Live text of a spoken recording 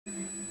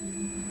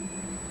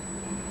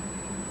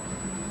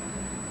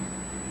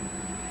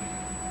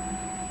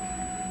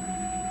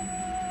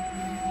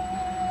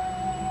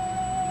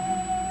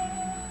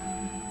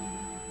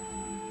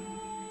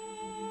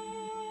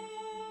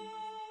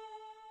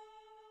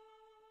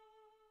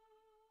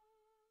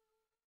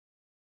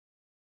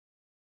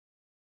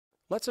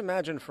Let's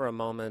imagine for a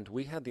moment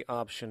we had the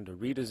option to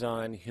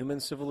redesign human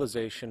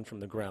civilization from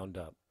the ground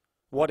up.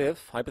 What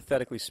if,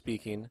 hypothetically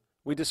speaking,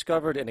 we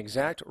discovered an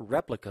exact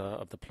replica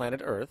of the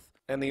planet Earth,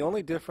 and the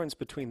only difference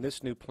between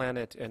this new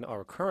planet and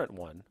our current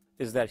one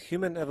is that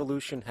human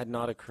evolution had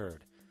not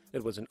occurred.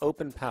 It was an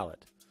open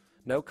palette.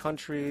 No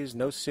countries,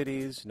 no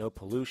cities, no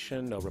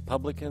pollution, no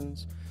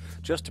Republicans,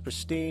 just a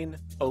pristine,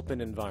 open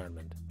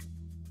environment.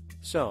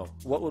 So,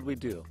 what would we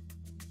do?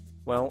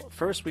 Well,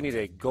 first we need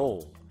a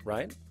goal,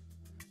 right?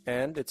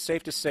 And it's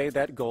safe to say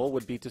that goal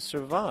would be to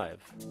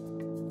survive.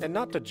 And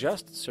not to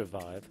just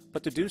survive,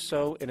 but to do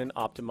so in an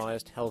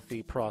optimized,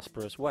 healthy,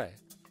 prosperous way.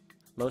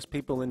 Most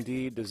people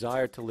indeed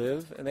desire to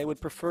live, and they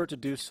would prefer to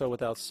do so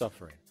without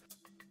suffering.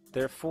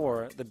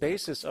 Therefore, the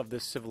basis of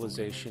this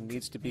civilization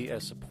needs to be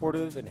as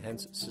supportive and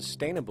hence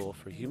sustainable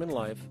for human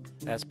life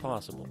as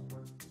possible,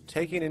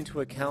 taking into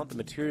account the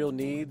material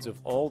needs of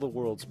all the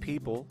world's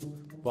people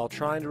while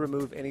trying to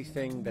remove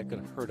anything that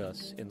could hurt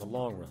us in the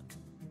long run.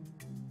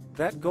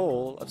 That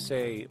goal of,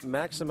 say,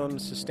 maximum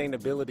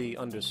sustainability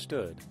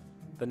understood,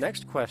 the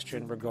next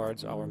question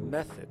regards our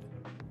method.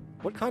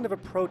 What kind of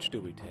approach do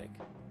we take?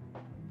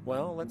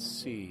 Well, let's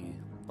see.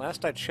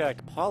 Last I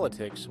checked,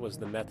 politics was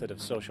the method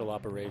of social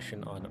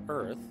operation on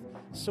Earth.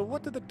 So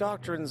what do the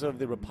doctrines of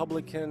the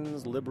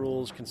Republicans,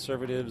 liberals,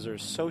 conservatives, or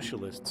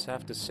socialists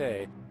have to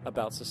say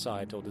about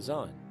societal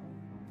design?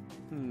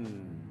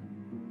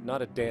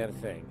 Not a damn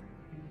thing.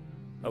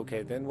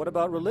 Okay, then what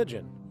about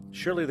religion?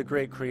 Surely the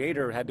great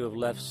creator had to have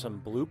left some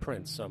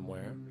blueprint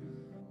somewhere.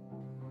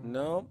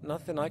 No,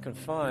 nothing I can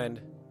find.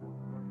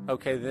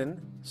 Okay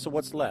then, so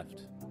what's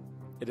left?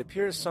 It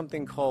appears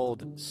something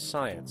called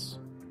science.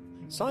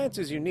 Science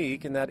is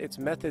unique in that its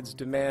methods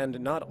demand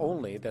not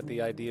only that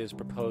the ideas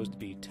proposed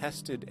be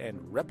tested and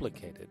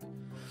replicated,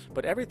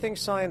 but everything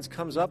science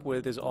comes up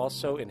with is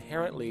also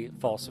inherently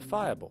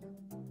falsifiable.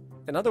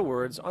 In other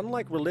words,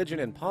 unlike religion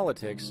and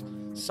politics,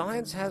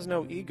 science has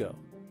no ego,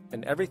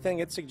 and everything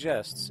it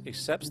suggests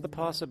accepts the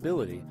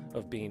possibility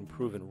of being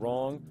proven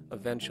wrong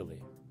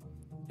eventually.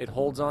 It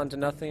holds on to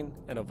nothing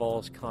and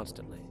evolves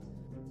constantly.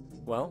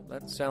 Well,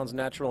 that sounds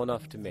natural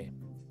enough to me.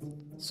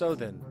 So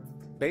then,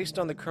 based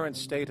on the current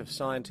state of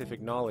scientific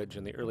knowledge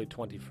in the early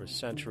 21st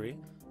century,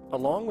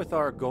 along with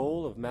our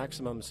goal of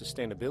maximum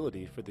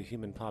sustainability for the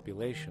human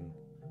population,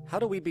 how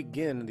do we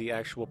begin the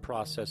actual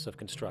process of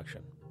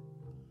construction?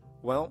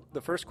 Well,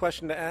 the first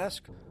question to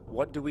ask,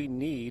 what do we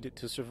need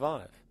to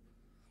survive?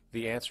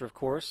 The answer, of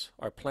course,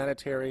 are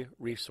planetary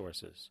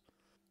resources.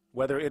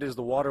 Whether it is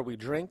the water we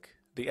drink,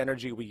 the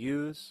energy we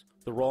use,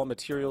 the raw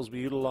materials we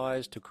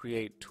utilize to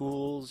create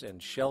tools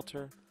and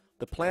shelter,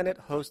 the planet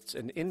hosts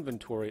an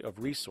inventory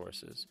of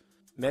resources,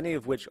 many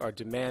of which are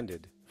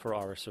demanded for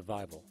our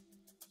survival.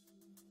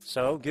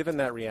 So, given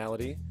that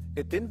reality,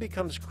 it then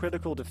becomes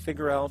critical to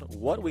figure out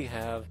what we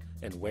have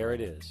and where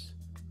it is.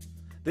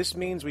 This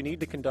means we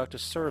need to conduct a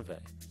survey.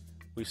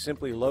 We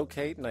simply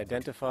locate and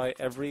identify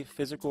every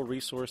physical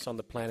resource on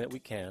the planet we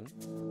can,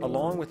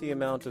 along with the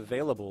amount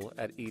available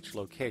at each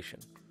location,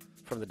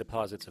 from the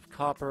deposits of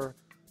copper,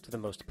 to the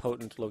most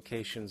potent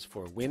locations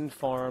for wind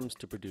farms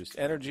to produce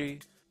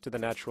energy, to the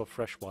natural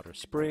freshwater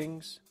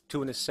springs,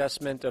 to an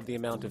assessment of the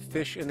amount of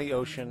fish in the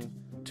ocean,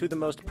 to the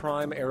most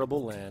prime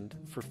arable land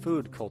for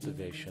food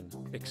cultivation,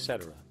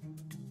 etc.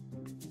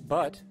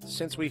 But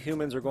since we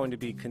humans are going to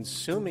be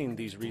consuming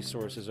these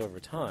resources over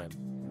time,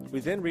 we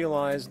then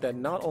realize that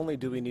not only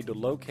do we need to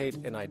locate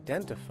and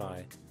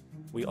identify,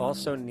 we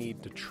also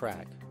need to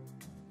track.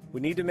 We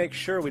need to make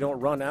sure we don't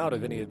run out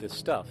of any of this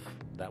stuff.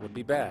 That would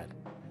be bad.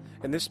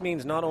 And this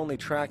means not only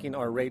tracking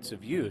our rates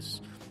of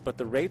use, but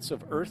the rates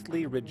of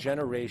earthly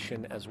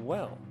regeneration as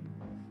well,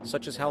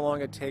 such as how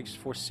long it takes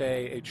for,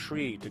 say, a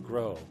tree to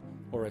grow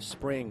or a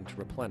spring to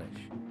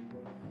replenish.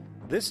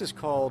 This is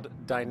called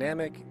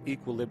dynamic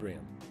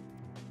equilibrium.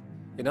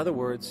 In other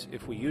words,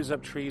 if we use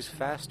up trees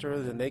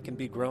faster than they can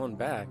be grown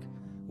back,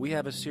 we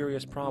have a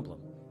serious problem,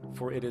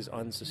 for it is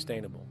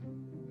unsustainable.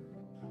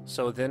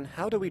 So then,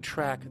 how do we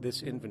track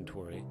this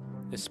inventory,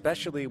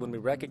 especially when we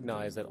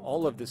recognize that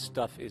all of this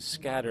stuff is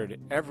scattered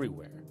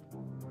everywhere?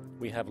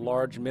 We have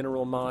large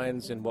mineral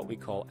mines in what we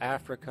call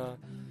Africa,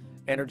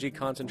 energy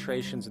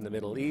concentrations in the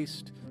Middle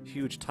East,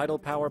 huge tidal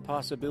power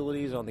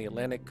possibilities on the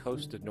Atlantic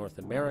coast of North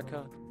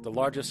America, the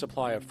largest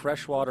supply of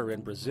fresh water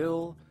in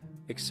Brazil,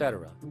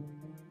 etc.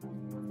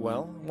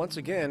 Well, once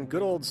again,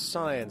 good old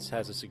science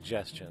has a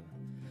suggestion.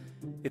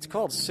 It's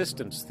called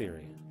systems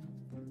theory.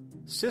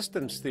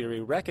 Systems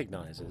theory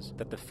recognizes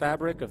that the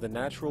fabric of the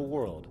natural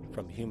world,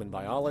 from human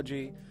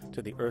biology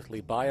to the earthly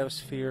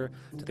biosphere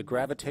to the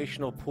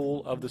gravitational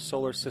pull of the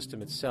solar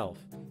system itself,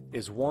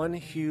 is one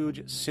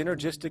huge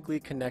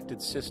synergistically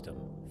connected system,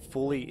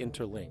 fully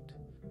interlinked.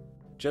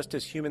 Just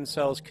as human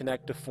cells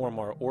connect to form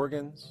our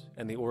organs,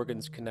 and the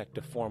organs connect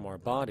to form our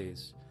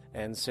bodies,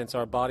 and since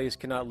our bodies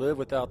cannot live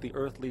without the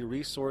earthly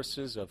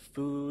resources of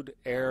food,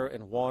 air,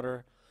 and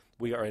water,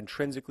 we are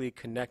intrinsically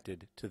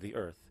connected to the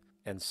earth,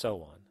 and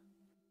so on.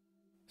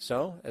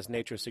 So, as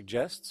nature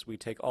suggests, we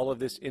take all of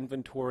this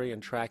inventory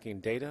and tracking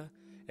data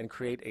and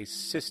create a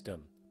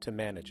system to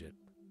manage it.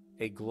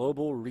 a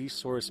global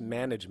resource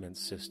management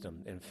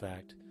system, in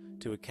fact,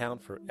 to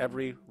account for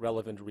every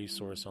relevant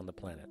resource on the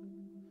planet.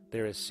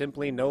 There is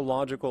simply no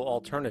logical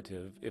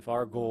alternative if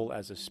our goal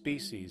as a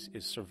species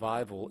is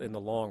survival in the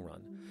long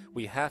run.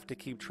 We have to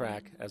keep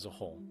track as a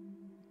whole.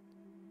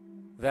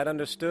 That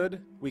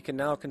understood, we can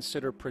now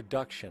consider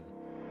production.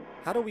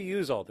 How do we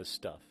use all this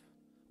stuff?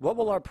 What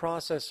will our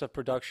process of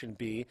production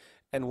be,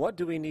 and what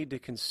do we need to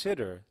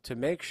consider to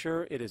make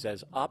sure it is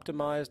as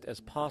optimized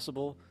as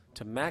possible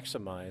to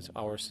maximize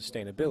our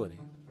sustainability?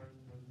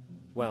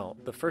 Well,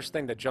 the first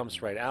thing that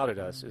jumps right out at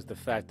us is the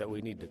fact that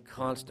we need to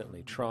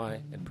constantly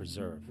try and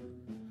preserve.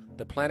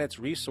 The planet's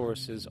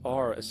resources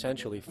are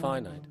essentially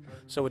finite,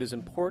 so it is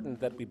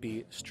important that we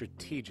be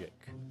strategic.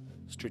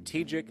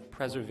 Strategic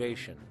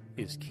preservation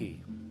is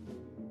key.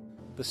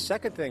 The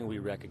second thing we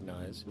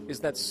recognize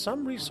is that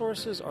some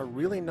resources are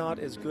really not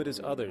as good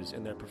as others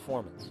in their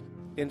performance.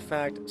 In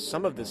fact,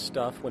 some of this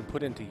stuff, when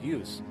put into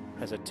use,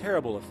 has a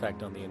terrible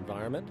effect on the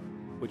environment,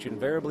 which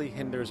invariably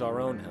hinders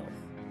our own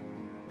health.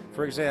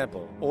 For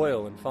example,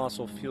 oil and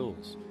fossil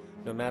fuels,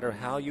 no matter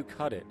how you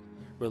cut it,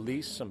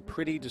 release some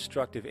pretty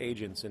destructive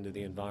agents into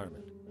the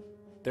environment.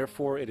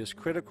 Therefore, it is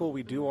critical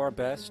we do our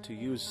best to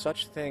use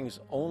such things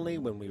only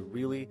when we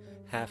really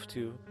have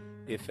to,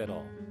 if at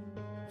all.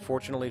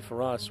 Fortunately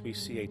for us, we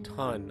see a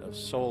ton of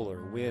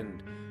solar,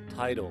 wind,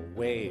 tidal,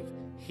 wave,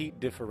 heat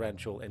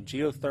differential, and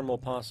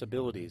geothermal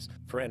possibilities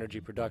for energy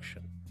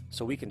production,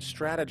 so we can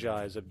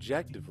strategize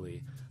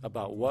objectively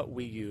about what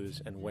we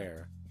use and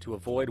where to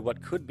avoid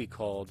what could be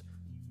called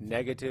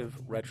negative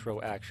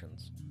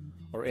retroactions,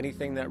 or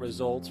anything that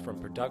results from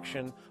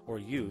production or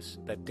use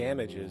that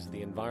damages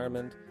the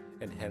environment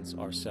and hence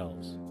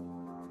ourselves.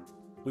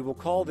 We will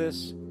call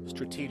this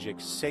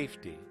strategic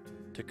safety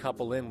to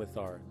couple in with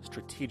our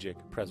strategic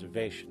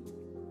preservation.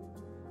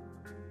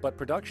 But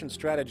production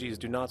strategies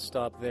do not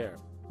stop there.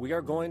 We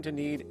are going to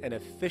need an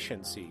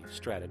efficiency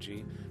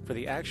strategy for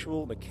the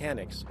actual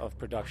mechanics of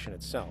production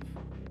itself.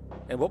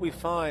 And what we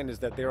find is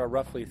that there are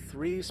roughly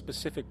 3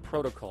 specific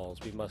protocols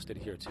we must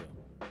adhere to.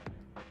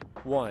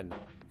 1.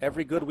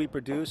 Every good we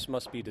produce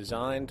must be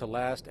designed to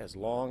last as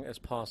long as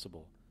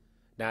possible.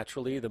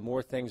 Naturally, the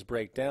more things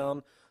break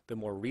down, the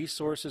more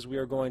resources we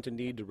are going to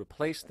need to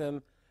replace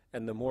them,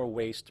 and the more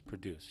waste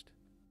produced.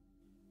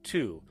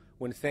 2.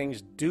 When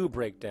things do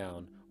break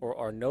down or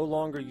are no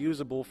longer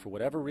usable for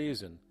whatever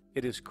reason,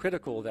 it is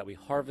critical that we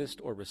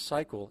harvest or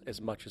recycle as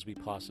much as we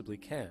possibly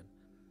can.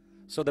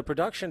 So the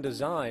production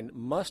design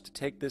must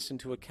take this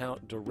into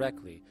account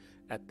directly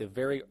at the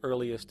very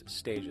earliest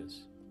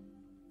stages.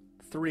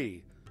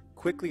 3.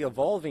 Quickly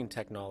evolving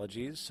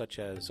technologies, such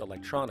as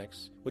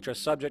electronics, which are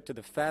subject to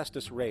the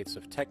fastest rates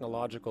of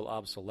technological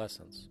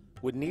obsolescence,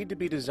 would need to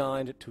be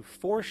designed to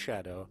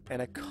foreshadow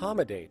and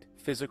accommodate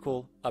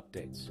physical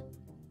updates.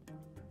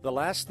 The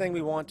last thing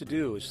we want to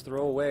do is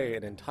throw away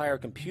an entire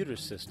computer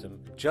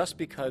system just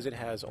because it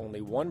has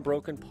only one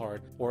broken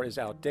part or is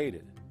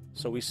outdated.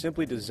 So we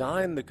simply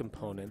design the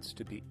components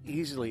to be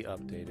easily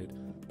updated,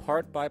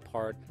 part by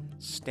part,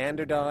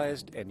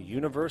 standardized and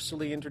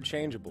universally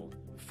interchangeable,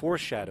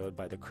 foreshadowed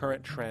by the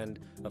current trend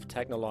of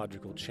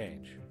technological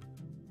change.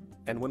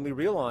 And when we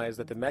realize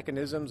that the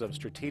mechanisms of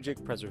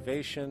strategic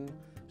preservation,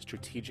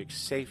 strategic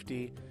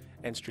safety,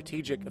 and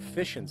strategic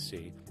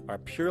efficiency are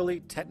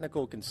purely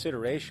technical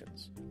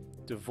considerations,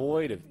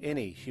 devoid of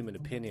any human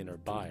opinion or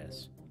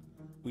bias,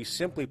 we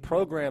simply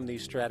program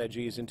these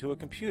strategies into a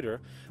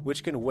computer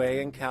which can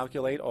weigh and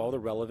calculate all the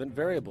relevant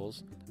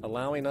variables,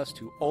 allowing us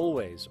to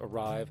always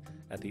arrive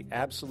at the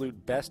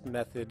absolute best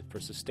method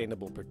for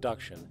sustainable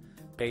production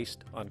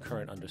based on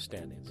current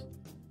understandings.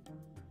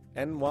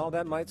 And while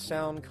that might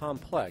sound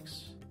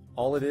complex,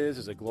 all it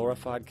is a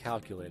glorified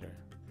calculator.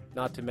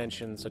 Not to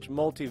mention, such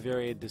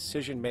multivariate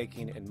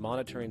decision-making and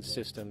monitoring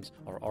systems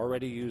are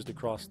already used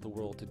across the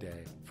world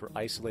today for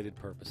isolated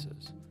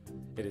purposes.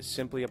 It is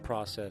simply a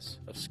process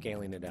of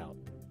scaling it out.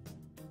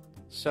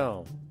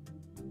 So,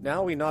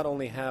 now we not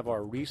only have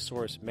our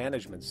resource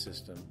management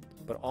system,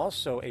 but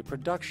also a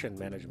production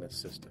management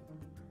system,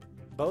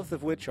 both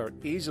of which are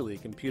easily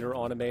computer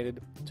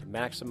automated to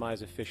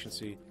maximize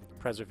efficiency,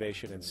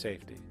 preservation, and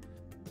safety.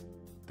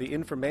 The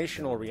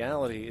informational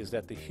reality is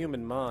that the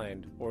human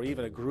mind, or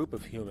even a group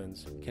of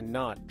humans,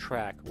 cannot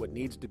track what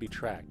needs to be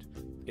tracked.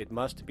 It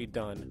must be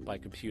done by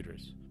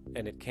computers,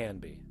 and it can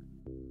be.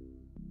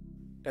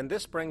 And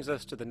this brings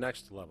us to the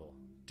next level,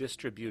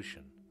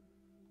 distribution.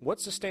 What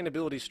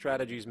sustainability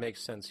strategies make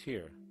sense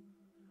here?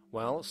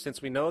 Well,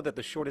 since we know that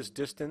the shortest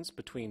distance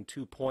between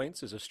 2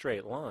 points is a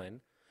straight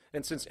line,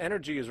 and since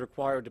energy is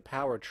required to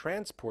power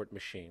transport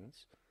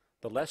machines,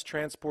 the less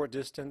transport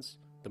distance,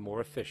 the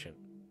more efficient.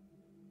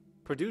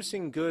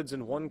 Producing goods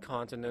in one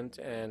continent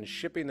and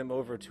shipping them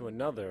over to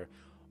another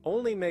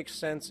only makes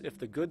sense if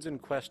the goods in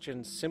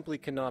question simply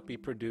cannot be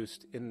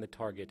produced in the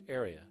target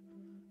area.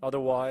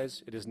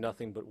 Otherwise, it is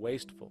nothing but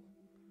wasteful.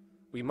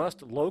 We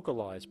must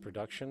localize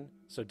production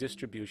so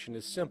distribution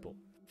is simple,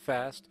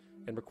 fast,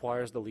 and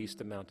requires the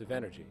least amount of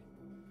energy.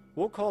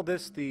 We'll call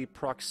this the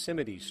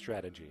proximity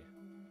strategy.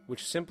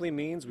 which simply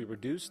means we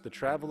reduce the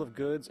travel of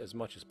goods as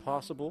much as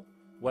possible,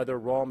 whether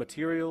raw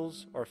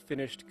materials or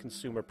finished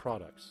consumer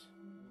products.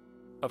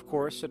 Of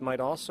course, it might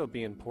also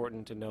be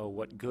important to know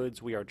what goods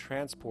we are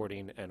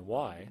transporting and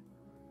why,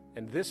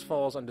 and this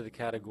falls under the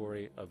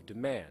category of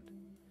demand.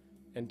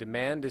 And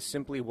demand is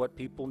simply what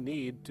people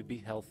need to be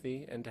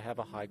healthy and to have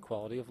a high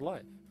quality of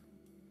life.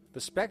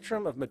 The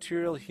spectrum of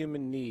material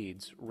human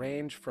needs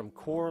range from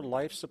core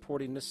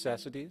life-supporting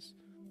necessities,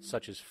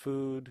 such as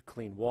food,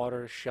 clean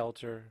water,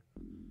 shelter,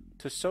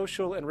 to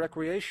social and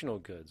recreational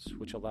goods,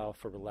 which allow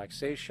for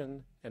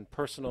relaxation and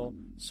personal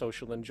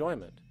social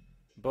enjoyment,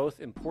 both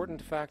important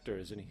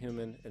factors in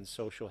human and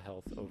social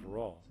health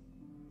overall.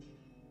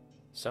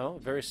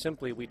 So, very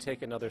simply, we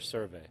take another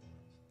survey.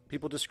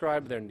 People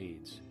describe their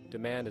needs.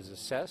 Demand is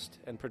assessed,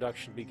 and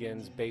production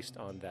begins based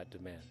on that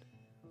demand.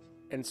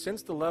 And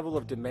since the level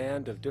of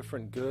demand of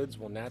different goods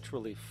will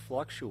naturally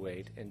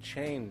fluctuate and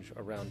change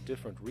around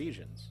different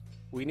regions,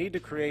 we need to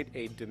create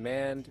a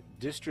demand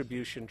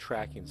distribution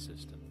tracking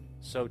system,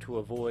 so to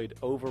avoid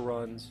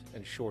overruns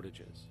and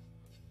shortages.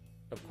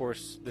 Of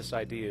course, this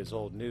idea is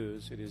old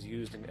news. It is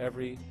used in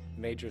every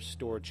major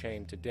store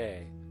chain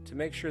today to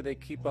make sure they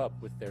keep up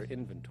with their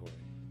inventory.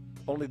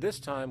 Only this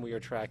time we are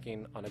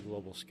tracking on a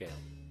global scale.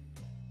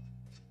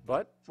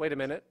 But, wait a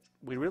minute,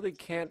 we really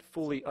can't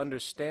fully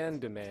understand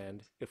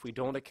demand if we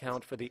don't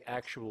account for the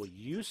actual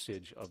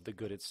usage of the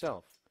good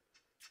itself.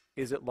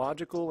 Is it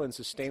logical and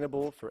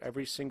sustainable for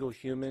every single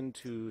human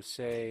to,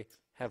 say,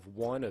 have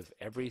one of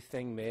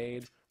everything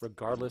made,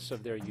 regardless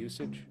of their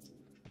usage?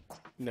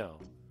 No,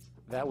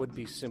 that would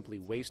be simply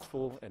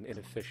wasteful and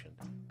inefficient.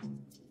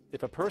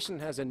 If a person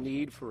has a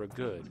need for a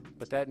good,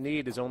 but that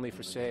need is only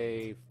for,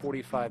 say,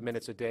 45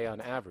 minutes a day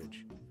on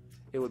average,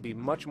 it would be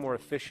much more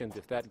efficient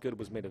if that good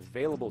was made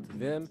available to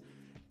them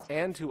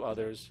and to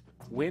others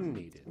when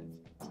needed.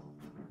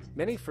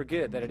 Many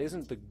forget that it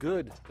isn't the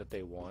good that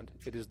they want,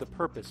 it is the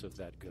purpose of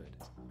that good.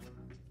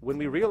 When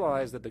we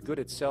realize that the good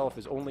itself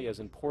is only as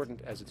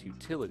important as its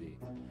utility,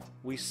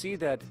 we see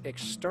that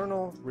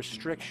external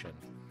restriction,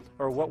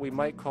 or what we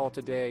might call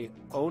today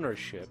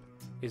ownership,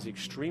 is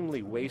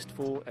extremely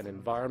wasteful and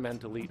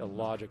environmentally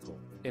illogical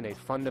in a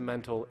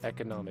fundamental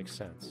economic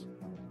sense.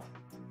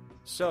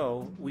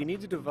 So, we need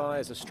to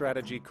devise a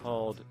strategy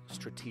called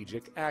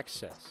strategic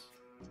access.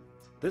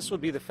 This will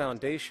be the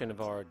foundation of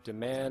our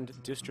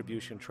demand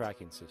distribution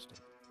tracking system,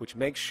 which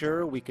makes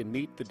sure we can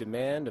meet the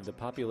demand of the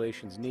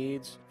population's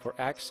needs for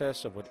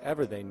access of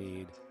whatever they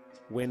need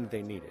when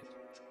they need it.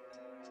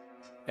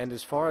 And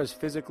as far as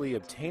physically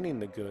obtaining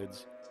the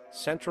goods,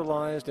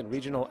 centralized and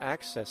regional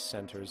access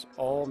centers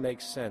all make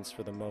sense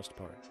for the most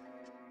part,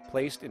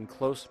 placed in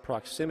close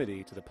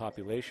proximity to the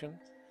population,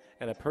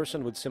 and a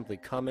person would simply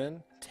come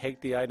in,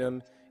 take the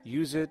item,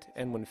 use it,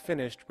 and when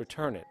finished,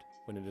 return it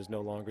when it is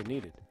no longer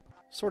needed.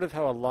 Sort of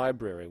how a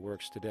library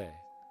works today.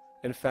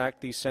 In fact,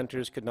 these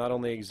centers could not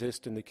only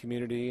exist in the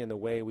community in the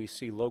way we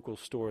see local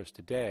stores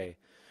today,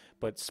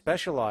 but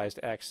specialized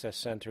access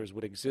centers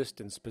would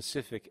exist in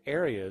specific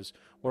areas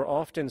where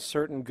often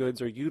certain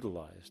goods are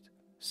utilized,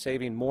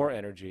 saving more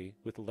energy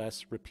with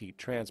less repeat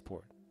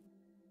transport.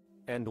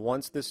 And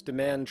once this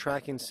demand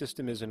tracking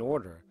system is in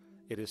order,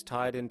 it is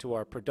tied into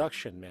our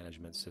production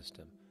management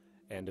system,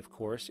 and of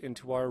course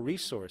into our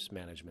resource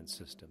management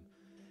system,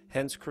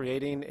 hence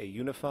creating a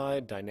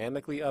unified,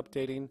 dynamically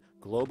updating,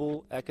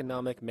 global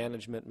economic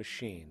management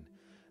machine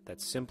that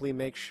simply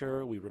makes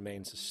sure we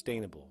remain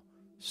sustainable,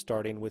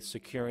 starting with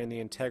securing the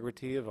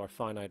integrity of our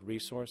finite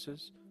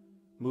resources,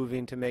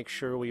 moving to make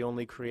sure we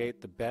only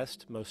create the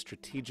best, most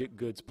strategic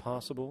goods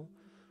possible,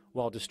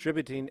 while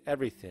distributing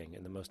everything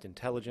in the most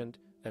intelligent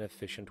and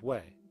efficient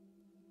way.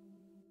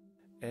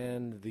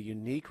 And the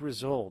unique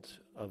result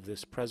of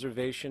this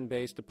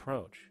preservation-based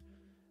approach,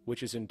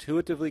 which is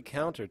intuitively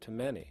counter to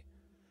many,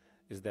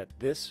 is that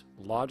this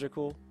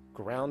logical,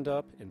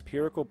 ground-up,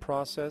 empirical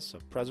process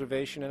of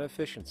preservation and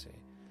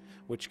efficiency,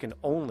 which can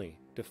only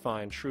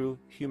define true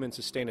human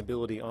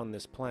sustainability on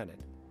this planet,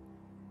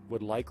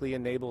 would likely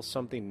enable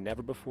something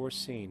never before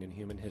seen in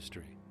human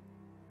history.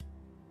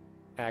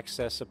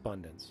 Access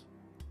abundance,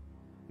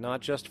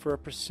 not just for a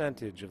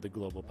percentage of the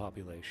global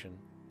population,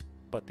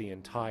 but the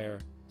entire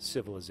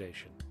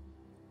civilization.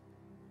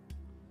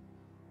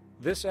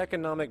 This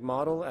economic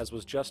model, as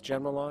was just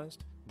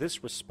generalized,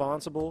 this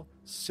responsible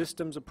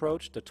systems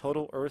approach to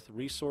total Earth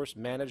resource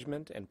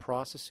management and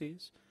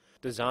processes,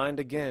 designed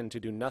again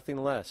to do nothing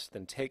less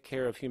than take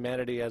care of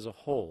humanity as a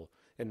whole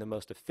in the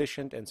most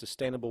efficient and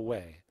sustainable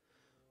way,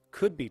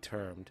 could be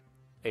termed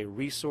a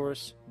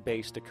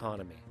resource-based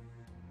economy.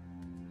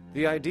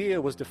 The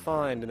idea was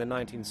defined in the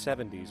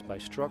 1970s by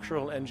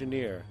structural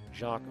engineer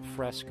Jacques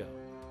Fresco.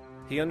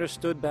 He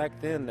understood back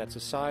then that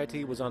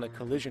society was on a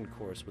collision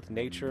course with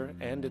nature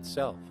and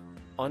itself,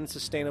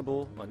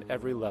 unsustainable on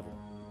every level,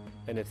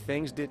 and if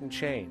things didn't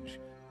change,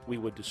 we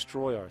would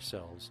destroy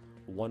ourselves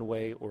one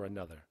way or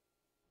another.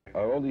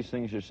 Are all these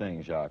things you're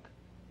saying, Jacques,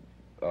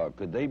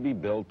 could they be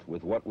built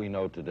with what we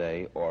know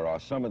today, or are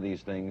some of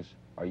these things,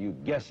 are you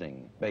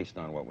guessing based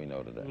on what we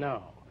know today?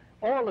 No.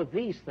 All of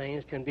these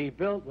things can be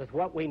built with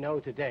what we know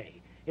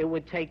today. It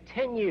would take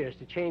 10 years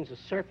to change the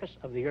surface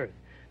of the earth,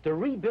 to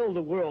rebuild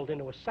the world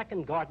into a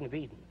second Garden of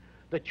Eden.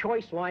 The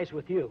choice lies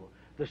with you.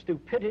 The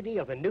stupidity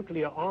of a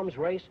nuclear arms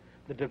race,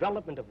 the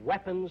development of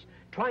weapons,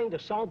 trying to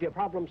solve your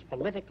problems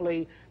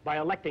politically by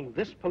electing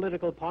this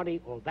political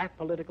party or that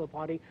political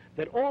party,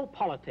 that all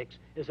politics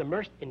is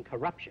immersed in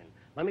corruption.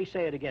 Let me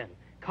say it again.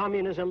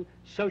 Communism,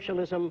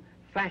 socialism,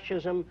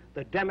 fascism,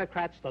 the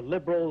Democrats, the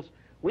liberals,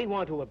 we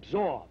want to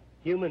absorb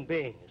human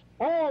beings.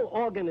 All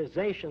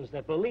organizations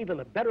that believe in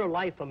a better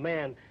life for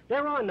man,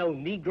 there are no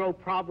Negro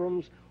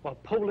problems or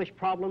Polish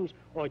problems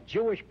or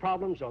Jewish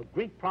problems or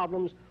Greek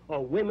problems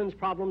or women's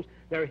problems.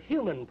 They're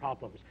human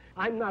problems.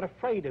 I'm not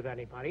afraid of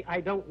anybody. I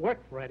don't work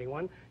for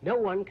anyone. No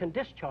one can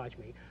discharge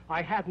me.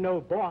 I have no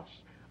boss.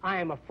 I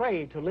am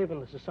afraid to live in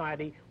the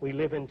society we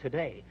live in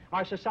today.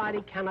 Our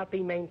society cannot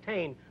be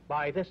maintained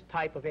by this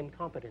type of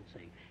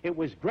incompetency. It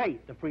was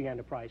great, the free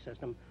enterprise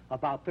system,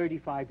 about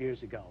 35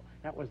 years ago.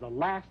 That was the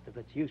last of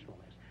its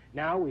usefulness.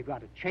 Now we've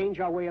got to change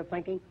our way of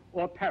thinking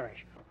or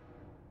perish.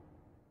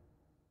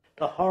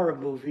 The horror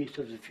movies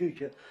of the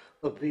future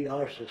will be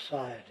our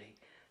society,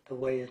 the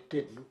way it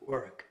didn't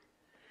work.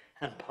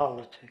 And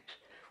politics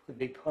would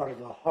be part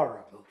of a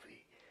horror movie.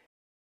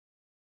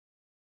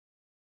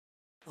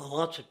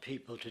 Lots of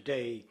people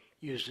today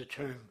use the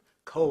term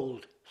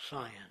cold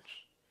science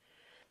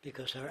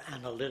because they're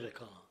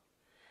analytical.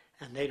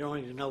 And they don't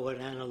even know what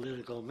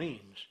analytical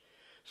means.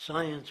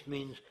 Science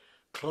means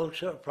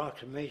closer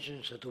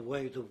approximations of the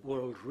way the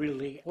world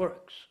really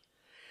works.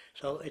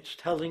 So it's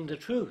telling the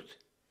truth,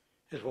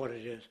 is what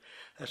it is.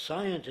 A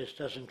scientist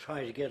doesn't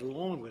try to get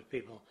along with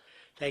people.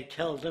 They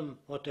tell them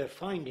what their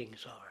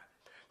findings are.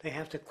 They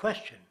have to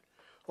question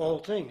all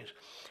things.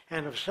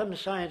 And if some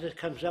scientist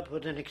comes up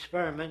with an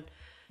experiment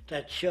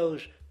that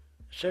shows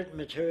certain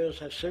materials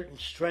have certain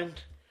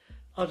strength,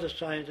 other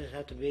scientists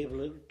have to be able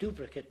to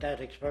duplicate that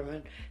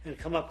experiment and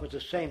come up with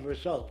the same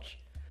results.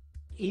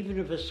 Even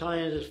if a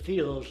scientist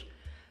feels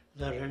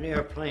that an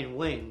airplane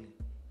wing,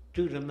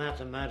 due to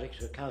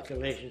mathematics or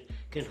calculations,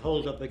 can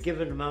hold up a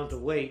given amount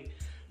of weight,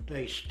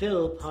 they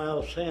still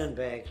pile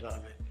sandbags on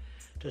it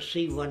to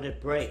see when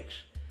it breaks.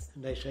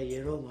 And they say,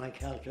 you know, my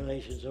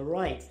calculations are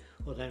right,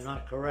 or they're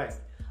not correct.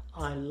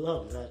 I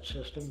love that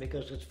system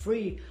because it's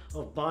free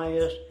of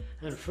bias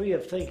and free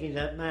of thinking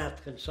that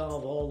math can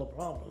solve all the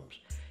problems.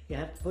 You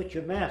have to put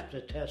your math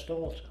to test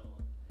also.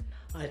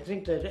 I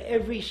think that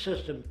every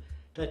system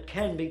that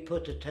can be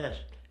put to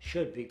test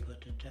should be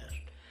put to test.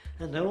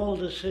 And that all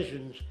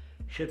decisions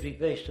should be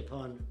based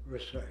upon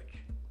research.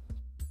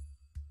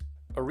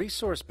 A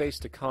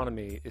resource-based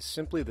economy is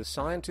simply the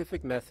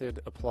scientific method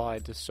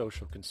applied to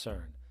social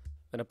concern,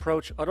 an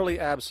approach utterly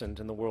absent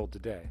in the world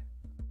today.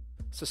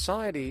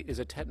 Society is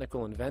a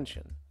technical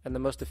invention, and the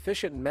most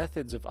efficient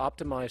methods of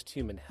optimized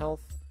human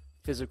health,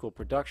 physical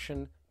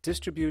production,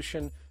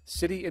 distribution,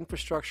 city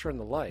infrastructure, and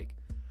the like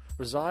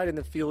reside in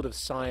the field of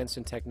science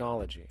and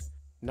technology,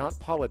 not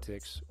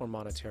politics or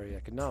monetary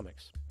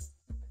economics.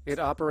 It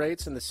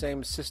operates in the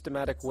same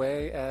systematic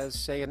way as,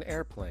 say, an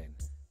airplane,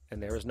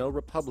 and there is no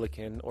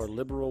Republican or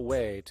liberal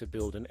way to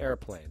build an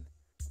airplane.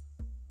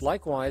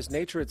 Likewise,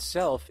 nature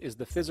itself is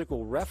the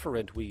physical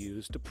referent we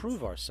use to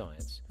prove our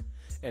science,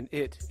 and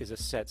it is a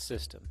set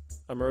system,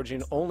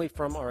 emerging only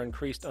from our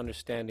increased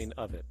understanding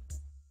of it.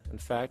 In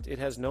fact, it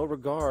has no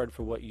regard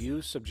for what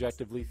you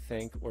subjectively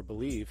think or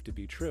believe to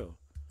be true.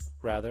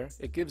 Rather,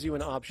 it gives you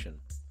an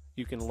option.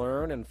 You can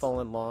learn and fall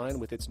in line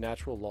with its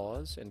natural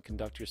laws and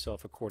conduct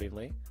yourself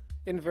accordingly,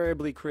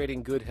 invariably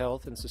creating good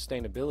health and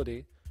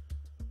sustainability,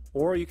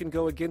 or you can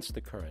go against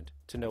the current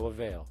to no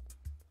avail.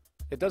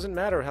 It doesn't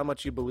matter how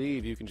much you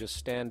believe you can just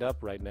stand up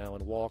right now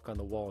and walk on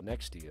the wall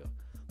next to you.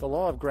 The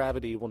law of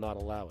gravity will not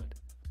allow it.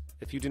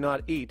 If you do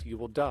not eat, you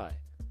will die.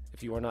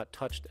 If you are not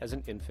touched as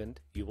an infant,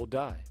 you will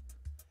die.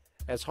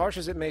 As harsh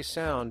as it may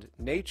sound,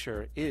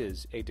 nature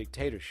is a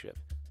dictatorship,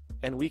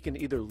 and we can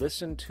either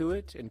listen to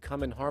it and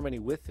come in harmony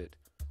with it,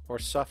 or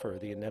suffer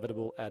the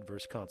inevitable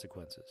adverse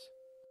consequences.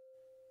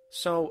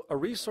 So, a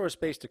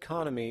resource-based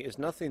economy is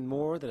nothing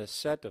more than a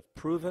set of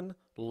proven,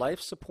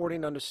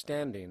 life-supporting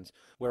understandings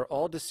where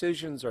all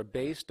decisions are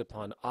based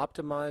upon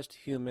optimized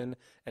human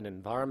and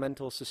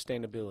environmental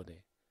sustainability.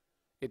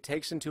 It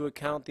takes into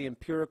account the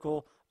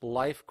empirical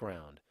life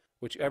ground,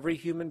 which every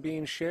human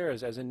being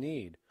shares as a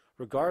need,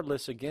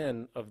 regardless,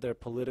 again, of their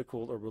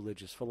political or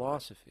religious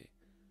philosophy.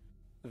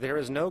 There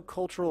is no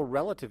cultural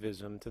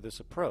relativism to this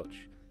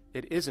approach.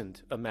 It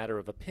isn't a matter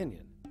of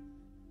opinion.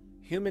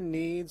 Human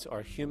needs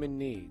are human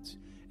needs,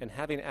 and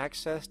having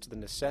access to the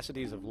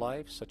necessities of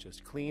life, such as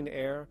clean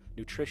air,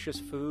 nutritious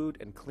food,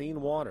 and clean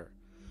water,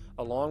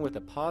 along with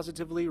a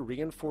positively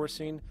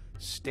reinforcing,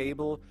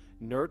 stable,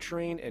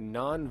 nurturing, and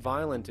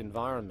non-violent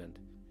environment,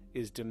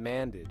 is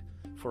demanded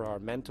for our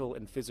mental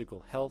and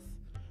physical health,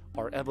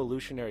 our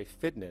evolutionary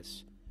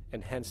fitness,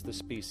 and hence the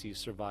species'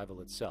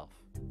 survival itself.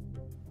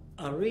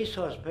 A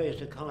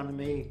resource-based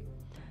economy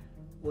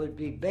would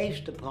be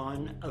based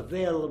upon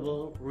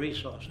available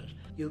resources.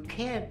 You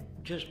can't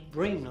just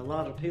bring a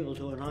lot of people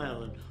to an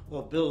island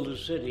or build a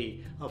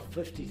city of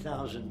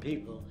 50,000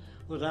 people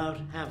without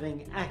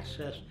having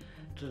access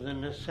to the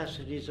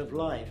necessities of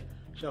life.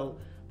 So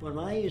when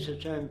I use the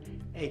term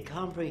a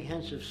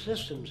comprehensive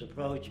systems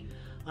approach,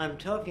 I'm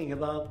talking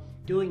about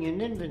doing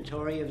an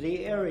inventory of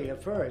the area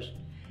first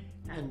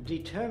and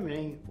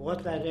determining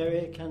what that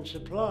area can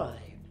supply,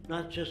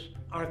 not just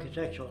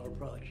architectural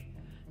approach,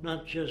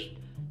 not just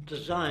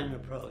design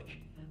approach,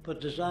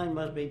 but design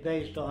must be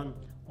based on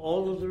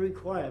all of the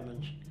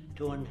requirements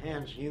to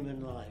enhance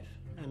human life.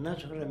 And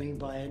that's what I mean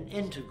by an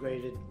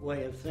integrated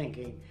way of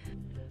thinking.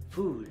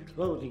 Food,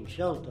 clothing,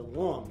 shelter,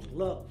 warmth,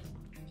 love,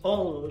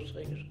 all those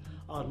things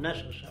are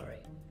necessary.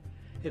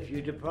 If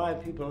you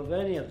deprive people of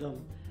any of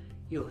them,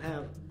 you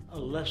have a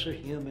lesser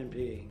human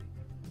being,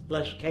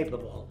 less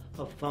capable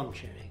of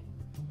functioning.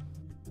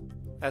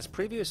 As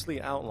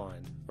previously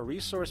outlined, a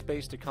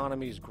resource-based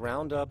economy's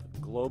ground-up,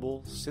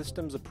 global,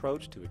 systems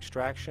approach to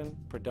extraction,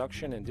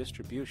 production, and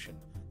distribution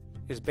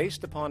is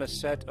based upon a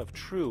set of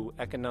true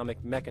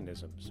economic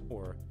mechanisms,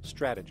 or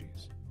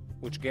strategies,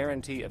 which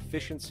guarantee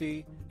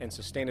efficiency and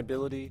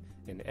sustainability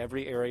in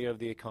every area of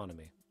the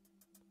economy.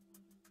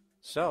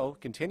 So,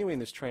 continuing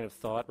this train of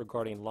thought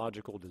regarding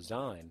logical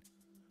design,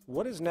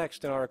 what is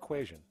next in our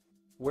equation?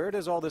 Where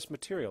does all this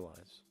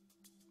materialize?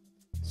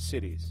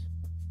 Cities.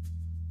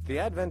 The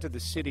advent of the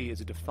city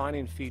is a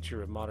defining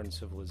feature of modern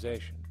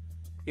civilization.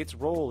 Its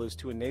role is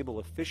to enable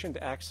efficient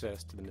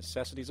access to the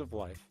necessities of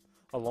life,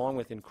 along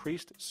with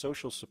increased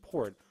social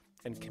support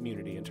and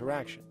community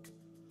interaction.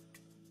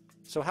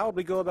 So how would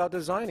we go about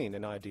designing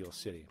an ideal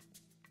city?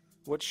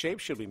 What shape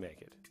should we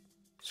make it?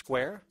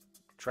 Square?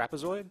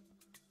 Trapezoid?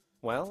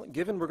 Well,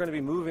 given we're going to be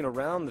moving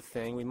around the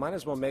thing, we might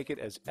as well make it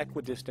as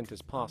equidistant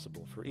as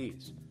possible for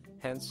ease,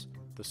 hence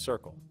the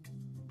circle.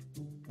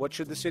 What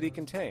should the city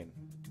contain?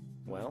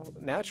 Well,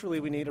 naturally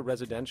we need a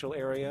residential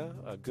area,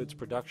 a goods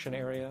production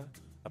area,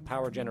 a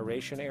power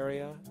generation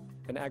area,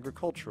 an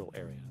agricultural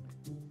area.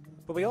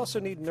 But we also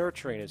need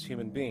nurturing as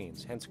human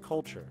beings, hence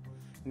culture,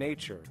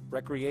 nature,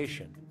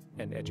 recreation,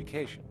 and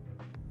education.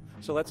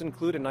 So let's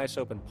include a nice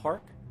open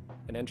park,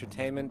 an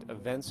entertainment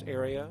events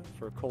area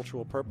for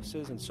cultural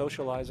purposes and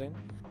socializing,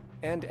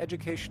 and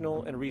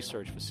educational and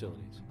research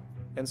facilities.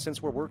 And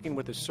since we're working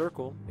with a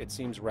circle, it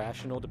seems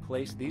rational to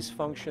place these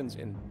functions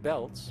in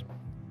belts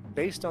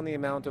based on the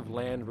amount of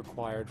land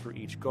required for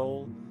each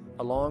goal,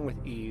 along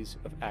with ease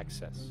of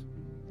access.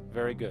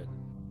 Very good.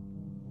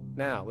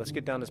 Now, let's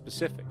get down to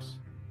specifics.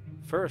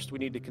 First, we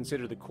need to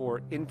consider the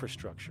core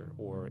infrastructure,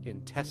 or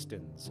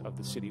intestines, of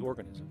the city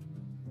organism.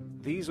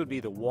 These would be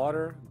the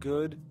water,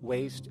 good,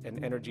 waste,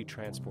 and energy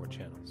transport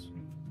channels.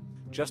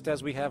 Just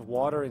as we have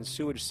water and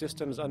sewage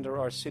systems under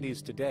our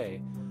cities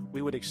today,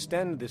 we would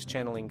extend this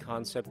channeling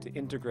concept to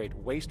integrate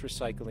waste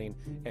recycling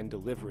and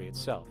delivery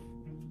itself.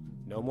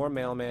 No more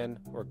mailmen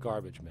or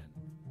garbage men.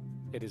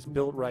 It is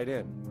built right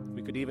in.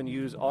 We could even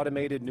use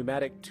automated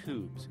pneumatic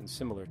tubes and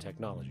similar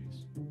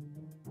technologies.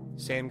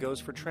 Same goes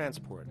for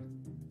transport.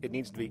 It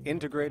needs to be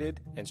integrated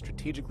and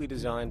strategically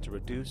designed to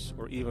reduce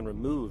or even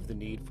remove the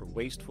need for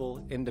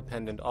wasteful,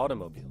 independent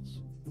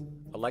automobiles.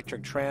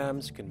 Electric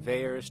trams,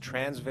 conveyors,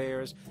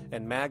 transveyors,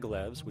 and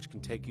maglevs, which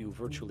can take you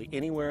virtually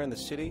anywhere in the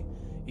city,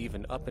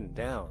 even up and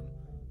down,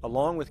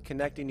 along with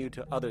connecting you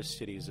to other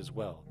cities as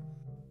well.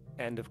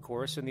 And of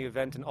course, in the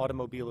event an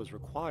automobile is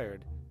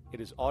required,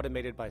 it is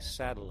automated by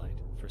satellite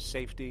for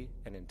safety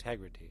and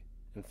integrity.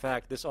 In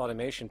fact, this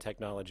automation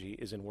technology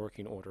is in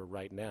working order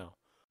right now.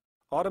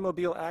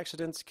 Automobile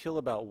accidents kill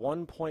about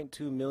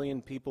 1.2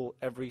 million people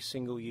every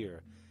single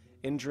year,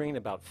 injuring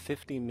about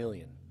 50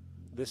 million.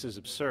 This is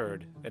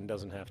absurd and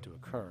doesn't have to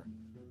occur.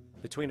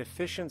 Between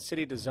efficient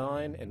city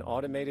design and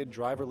automated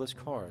driverless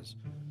cars,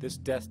 this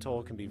death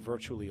toll can be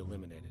virtually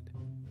eliminated.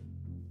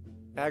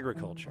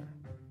 Agriculture.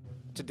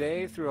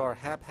 Today, through our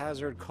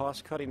haphazard,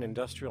 cost-cutting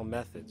industrial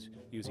methods,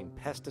 using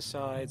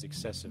pesticides,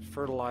 excessive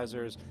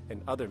fertilizers,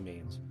 and other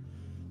means,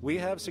 we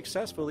have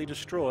successfully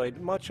destroyed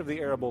much of the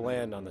arable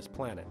land on this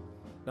planet,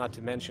 not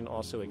to mention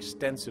also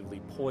extensively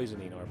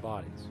poisoning our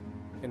bodies.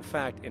 In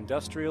fact,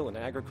 industrial and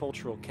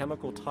agricultural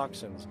chemical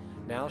toxins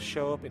now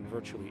show up in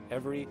virtually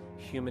every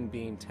human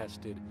being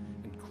tested,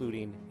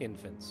 including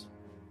infants.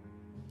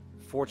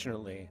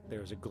 Fortunately,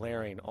 there is a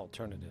glaring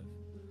alternative: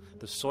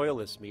 the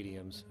soilless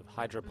mediums of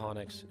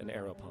hydroponics and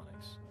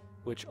aeroponics,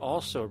 which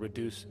also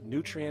reduce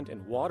nutrient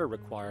and water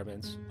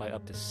requirements by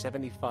up to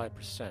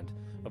 75%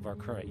 of our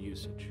current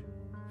usage.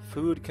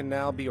 Food can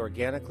now be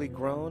organically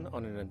grown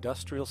on an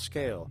industrial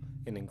scale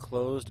in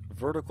enclosed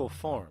vertical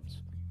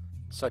farms,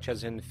 such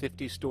as in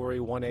 50-story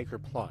 1-acre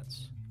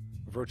plots,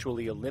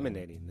 virtually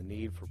eliminating the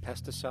need for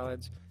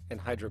pesticides and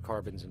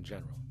hydrocarbons in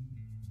general.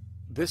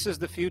 This is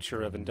the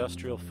future of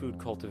industrial food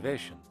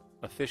cultivation: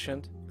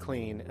 efficient,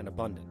 clean, and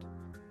abundant.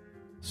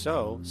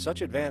 So,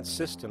 such advanced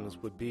systems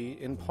would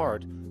be, in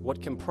part,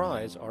 what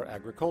comprise our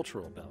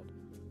agricultural belt,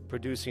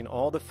 producing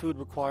all the food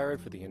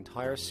required for the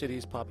entire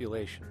city's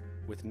population,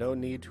 with no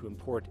need to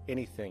import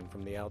anything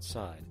from the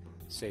outside,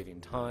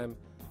 saving time,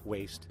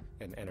 waste,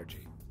 and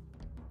energy.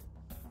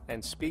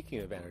 And speaking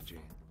of energy,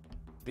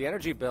 the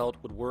energy belt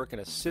would work in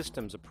a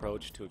systems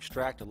approach to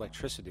extract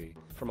electricity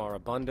from our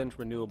abundant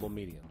renewable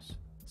mediums.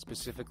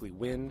 specifically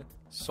wind,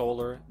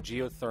 solar,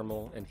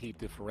 geothermal, and heat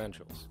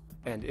differentials,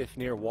 and if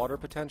near water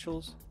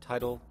potentials,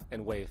 tidal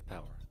and wave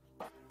power.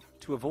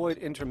 To avoid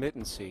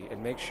intermittency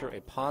and make sure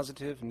a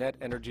positive net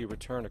energy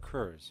return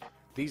occurs,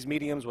 these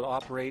mediums will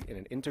operate in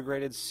an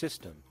integrated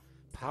system,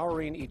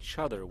 powering each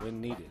other when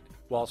needed,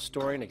 while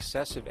storing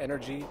excessive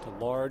energy to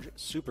large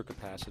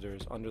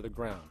supercapacitors under the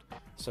ground,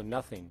 so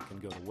nothing can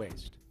go to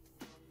waste.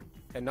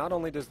 And not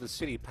only does the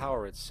city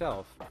power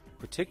itself,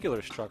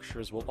 particular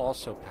structures will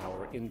also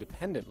power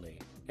independently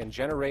and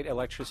generate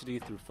electricity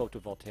through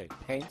photovoltaic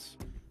paints,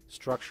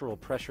 structural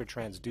pressure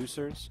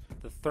transducers,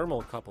 the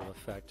thermocouple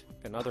effect,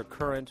 and other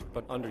current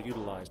but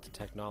underutilized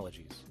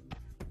technologies.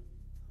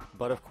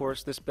 But of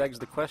course, this begs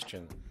the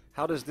question,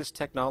 how does this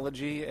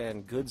technology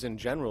and goods in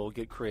general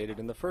get created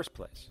in the first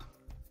place?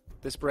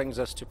 This brings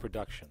us to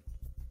production.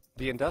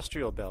 The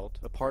industrial belt,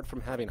 apart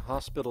from having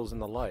hospitals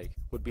and the like,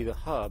 would be the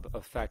hub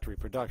of factory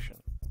production.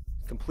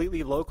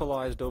 Completely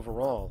localized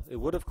overall, it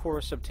would of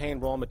course obtain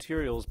raw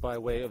materials by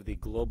way of the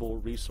global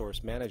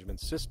resource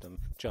management system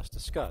just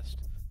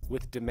discussed,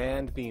 with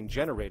demand being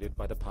generated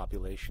by the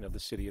population of the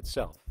city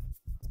itself.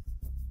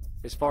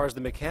 As far as the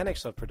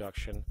mechanics of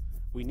production,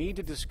 we need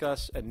to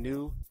discuss a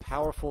new,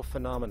 powerful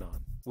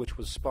phenomenon which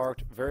was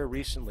sparked very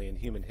recently in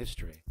human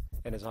history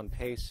and is on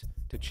pace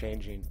to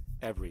changing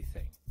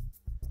everything.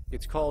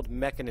 It's called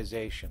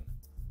mechanization,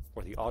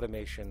 or the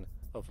automation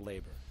of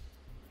labor.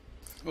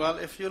 Well,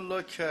 if you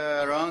look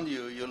around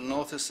you, you'll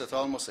notice that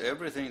almost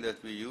everything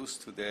that we use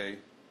today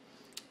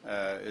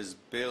is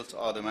built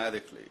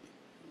automatically.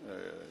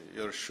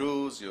 Your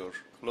shoes, your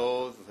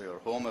clothes, your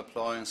home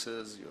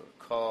appliances, your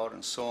car,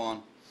 and so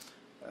on,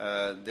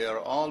 they are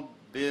all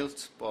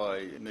built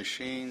by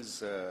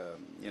machines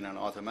in an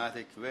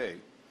automatic way.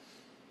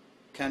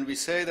 Can we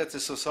say that the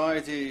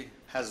society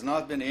has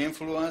not been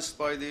influenced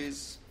by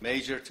these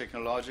major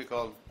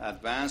technological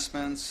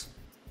advancements?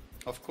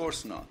 Of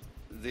course not.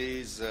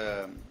 These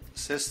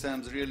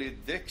systems really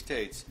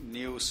dictate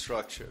new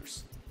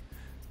structures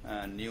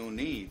and new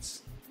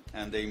needs,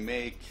 and they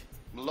make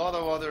a lot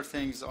of other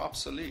things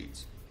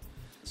obsolete.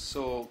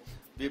 So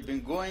we've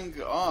been going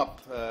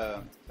up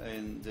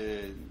in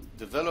the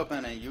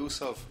development and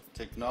use of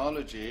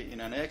technology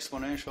in an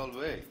exponential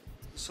way.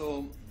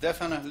 So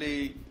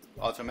definitely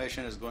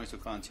automation is going to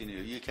continue.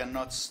 You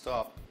cannot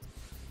stop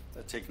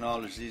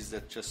technologies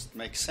that just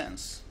make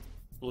sense.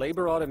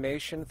 Labor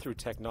automation through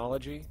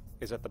technology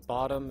is at the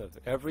bottom of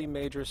every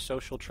major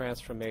social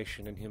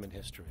transformation in human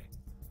history.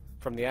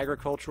 From the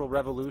agricultural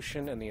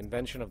revolution and the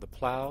invention of the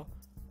plow,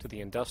 to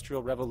the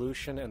industrial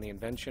revolution and the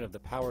invention of the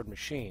powered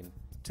machine,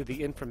 to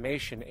the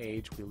information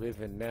age we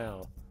live in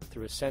now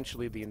through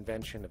essentially the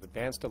invention of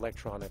advanced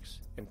electronics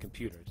and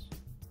computers.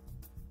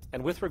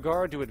 And with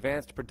regard to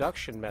advanced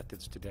production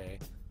methods today,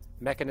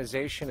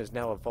 mechanization is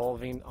now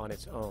evolving on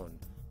its own,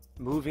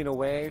 moving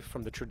away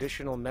from the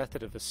traditional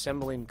method of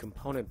assembling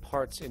component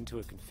parts into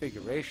a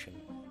configuration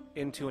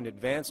into an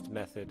advanced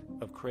method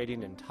of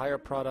creating entire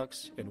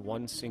products in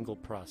one single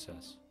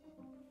process.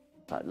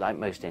 Like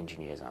most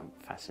engineers, I'm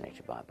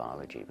fascinated by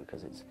biology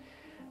because it's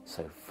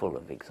so full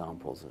of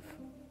examples of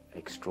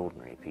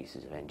extraordinary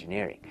pieces of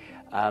engineering.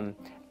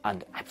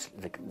 And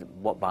absolutely,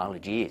 what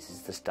biology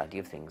is the study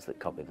of things that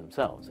copy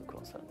themselves. Of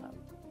course, that's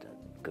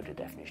good a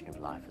definition of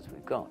life as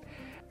we've got.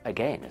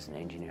 Again, as an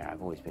engineer,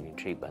 I've always been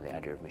intrigued by the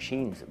idea of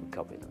machines that would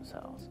copy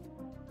themselves.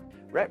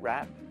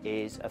 RepRap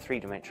is a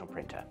three-dimensional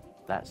printer.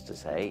 That's to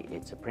say,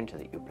 it's a printer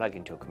that you plug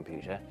into a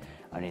computer,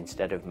 and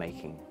instead of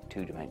making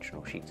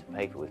two-dimensional sheets of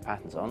paper with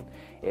patterns on,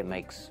 it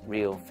makes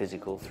real,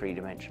 physical,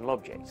 three-dimensional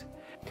objects.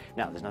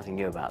 Now, there's nothing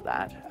new about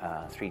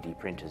that. 3D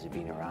printers have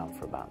been around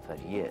for about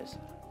 30 years.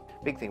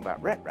 Big thing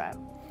about RepRap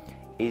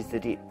is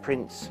that it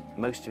prints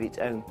most of its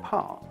own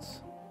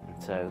parts.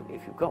 So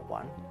if you've got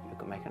one, you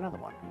can make another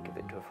one and give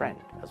it to a friend,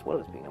 as well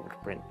as being able to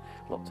print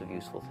lots of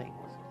useful things.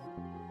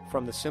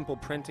 From the simple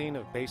printing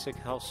of basic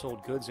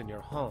household goods in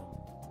your home,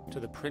 to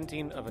the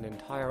printing of an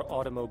entire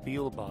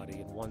automobile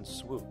body in one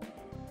swoop,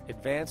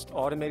 advanced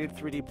automated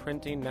 3D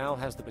printing now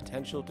has the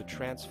potential to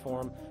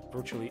transform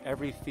virtually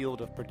every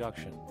field of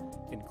production,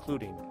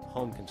 including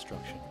home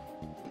construction.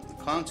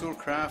 Contour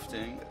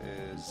crafting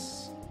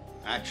is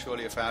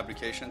actually a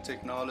fabrication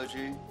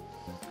technology,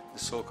 the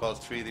so-called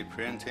 3D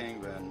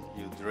printing, when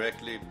you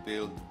directly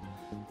build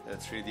a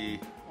 3D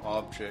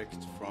object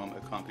from a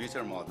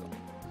computer model.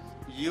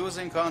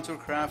 Using contour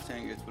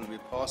crafting, it will be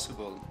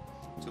possible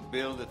to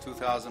build a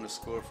 2,000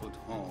 square foot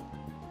home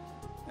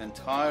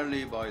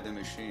entirely by the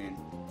machine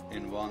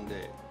in one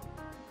day.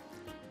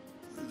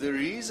 The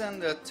reason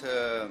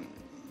that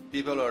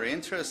people are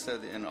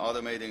interested in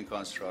automating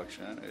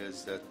construction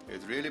is that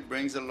it really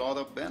brings a lot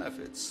of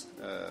benefits.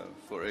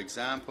 For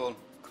example,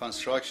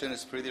 construction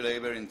is pretty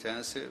labor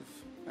intensive,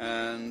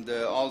 and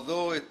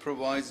although it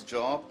provides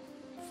job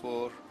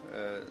for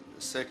a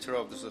sector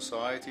of the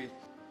society,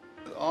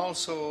 it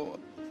also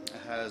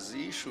has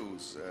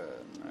issues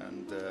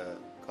and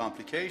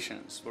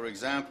complications. For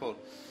example,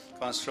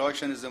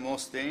 construction is the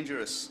most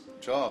dangerous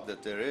job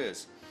that there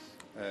is.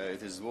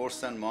 It is worse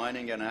than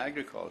mining and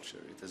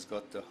agriculture. It has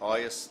got the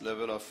highest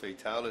level of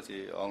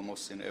fatality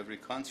almost in every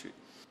country.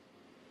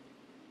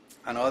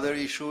 Another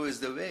issue is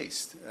the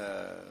waste.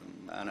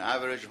 An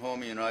average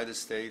home in the United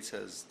States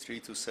has 3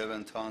 to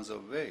 7 tons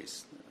of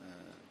waste.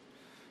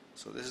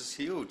 So this is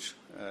huge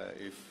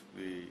if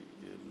we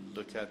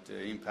look at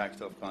the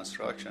impact of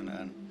construction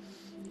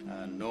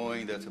and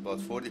knowing that about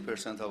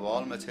 40% of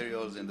all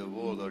materials in the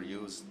world are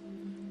used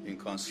in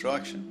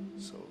construction.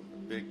 So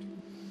big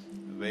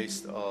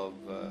waste of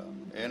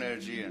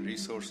energy and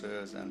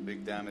resources and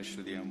big damage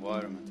to the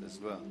environment as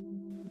well.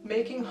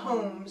 Making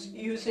homes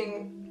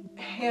using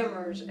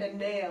hammers and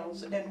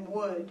nails and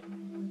wood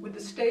with the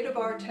state of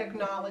our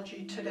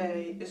technology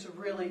today is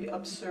really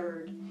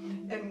absurd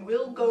and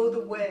will go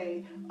the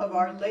way of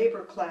our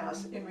labor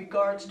class in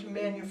regards to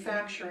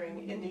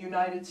manufacturing in the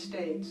United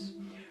States.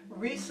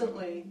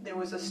 Recently, there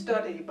was a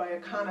study by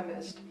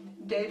economist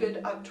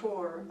David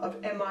Autor of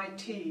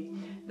MIT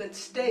that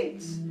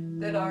states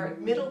that our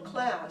middle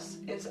class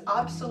is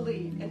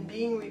obsolete and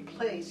being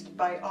replaced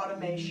by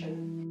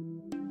automation.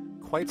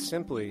 Quite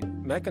simply,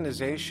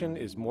 mechanization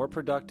is more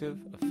productive,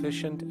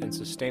 efficient, and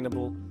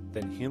sustainable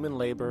than human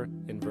labor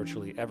in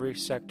virtually every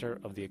sector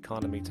of the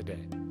economy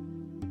today.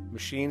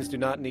 Machines do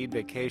not need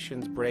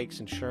vacations, breaks,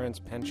 insurance,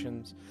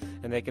 pensions,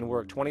 and they can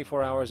work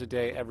 24 hours a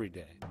day every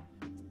day.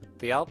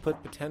 The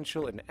output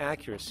potential and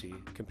accuracy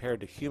compared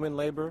to human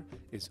labor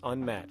is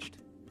unmatched.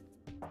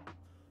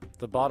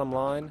 The bottom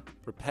line,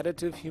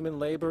 repetitive human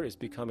labor is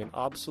becoming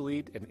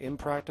obsolete and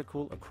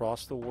impractical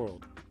across the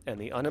world, and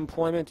the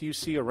unemployment you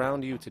see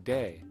around you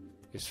today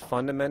is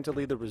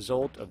fundamentally the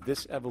result of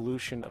this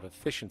evolution of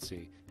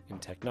efficiency in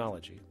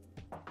technology.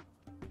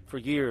 For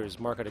years,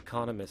 market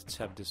economists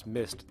have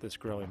dismissed this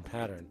growing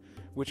pattern,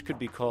 which could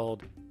be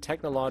called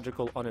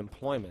technological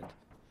unemployment,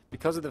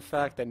 because of the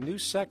fact that new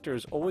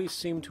sectors always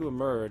seem to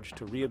emerge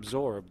to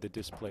reabsorb the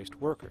displaced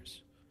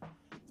workers.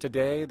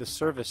 Today, the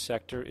service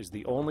sector is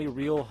the only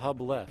real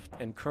hub left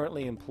and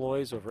currently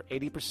employs over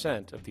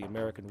 80% of the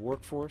American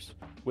workforce,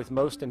 with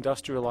most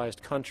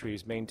industrialized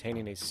countries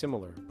maintaining a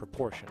similar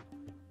proportion.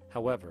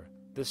 However,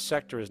 this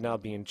sector is now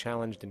being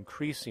challenged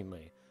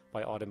increasingly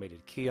by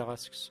automated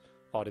kiosks,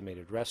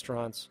 automated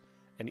restaurants,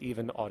 and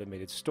even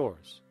automated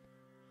stores.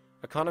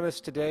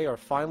 Economists today are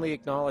finally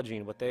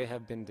acknowledging what they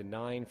have been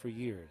denying for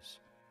years.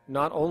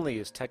 Not only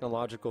is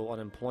technological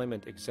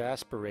unemployment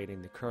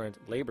exacerbating the current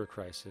labor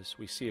crisis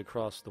we see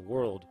across the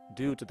world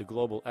due to the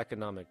global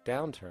economic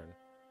downturn,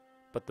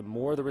 but the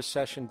more the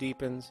recession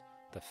deepens,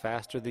 the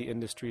faster the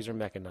industries are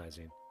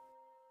mechanizing.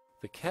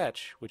 The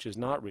catch, which is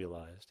not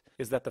realized,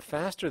 is that the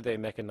faster they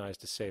mechanize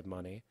to save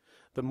money,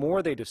 the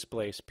more they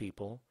displace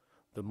people,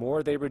 the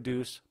more they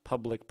reduce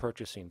public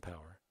purchasing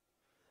power.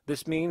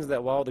 This means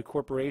that while the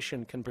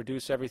corporation can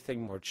produce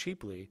everything more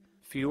cheaply,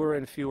 fewer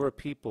and fewer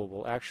people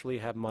will actually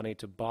have money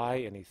to buy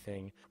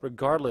anything,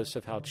 regardless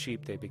of how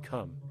cheap they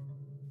become.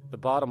 The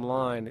bottom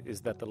line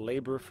is that the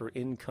labor for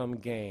income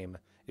game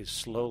is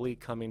slowly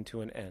coming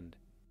to an end.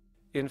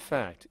 In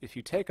fact, if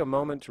you take a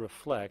moment to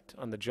reflect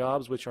on the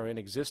jobs which are in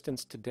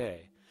existence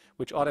today,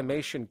 which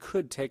automation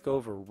could take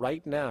over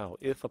right now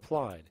if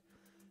applied,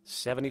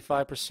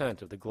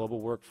 75% of the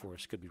global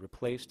workforce could be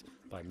replaced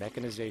by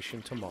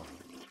mechanization tomorrow.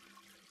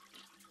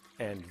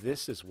 And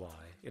this is why,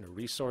 in a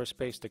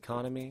resource-based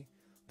economy,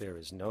 there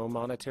is no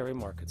monetary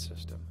market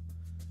system,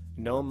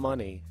 no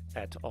money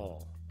at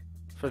all,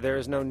 for there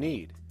is no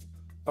need.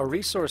 A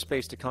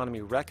resource-based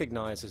economy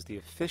recognizes the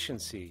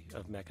efficiency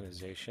of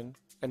mechanization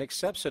and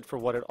accepts it for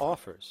what it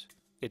offers.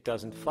 It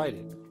doesn't fight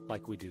it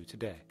like we do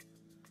today.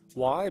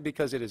 Why?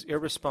 Because it is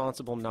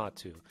irresponsible not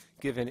to,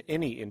 given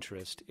any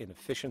interest in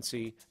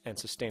efficiency and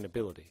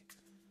sustainability.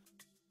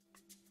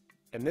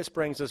 And this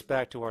brings us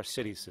back to our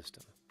city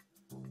system.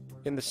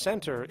 In the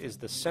center is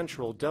the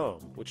central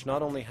dome, which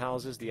not only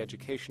houses the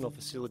educational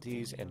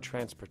facilities and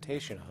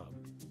transportation hub,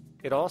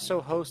 it also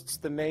hosts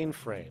the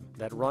mainframe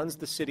that runs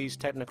the city's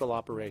technical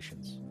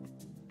operations.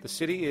 The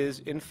city is,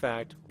 in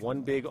fact,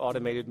 one big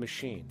automated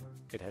machine.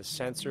 It has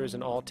sensors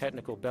in all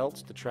technical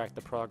belts to track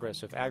the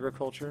progress of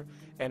agriculture,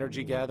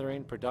 energy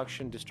gathering,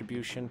 production,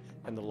 distribution,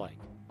 and the like.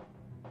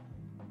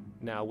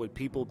 Now, would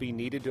people be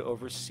needed to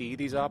oversee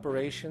these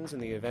operations in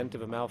the event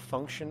of a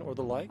malfunction or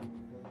the like?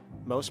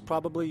 Most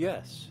probably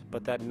yes,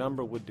 but that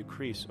number would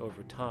decrease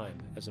over time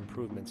as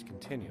improvements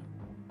continue.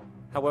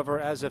 However,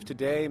 as of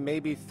today,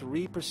 maybe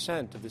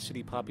 3% of the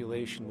city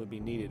population would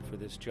be needed for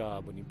this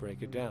job when you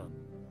break it down.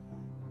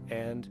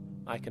 And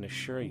I can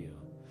assure you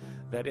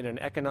that in an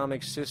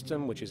economic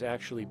system which is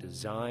actually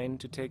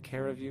designed to take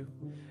care of you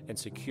and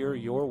secure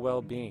your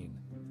well-being,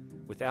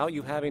 without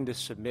you having to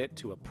submit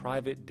to a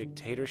private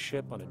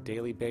dictatorship on a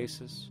daily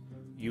basis,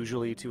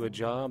 usually to a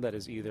job that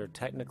is either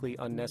technically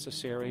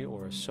unnecessary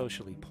or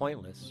socially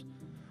pointless,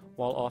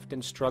 while often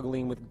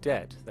struggling with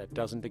debt that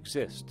doesn't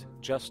exist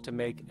just to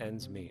make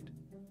ends meet.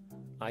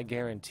 I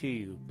guarantee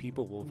you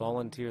people will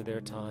volunteer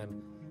their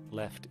time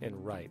left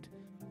and right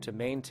to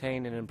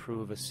maintain and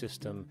improve a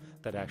system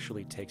that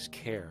actually takes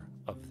care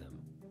of them.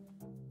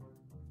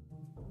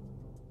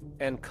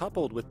 And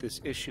coupled with this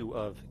issue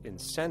of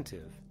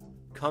incentive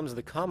comes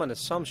the common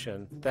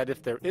assumption that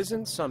if there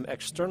isn't some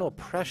external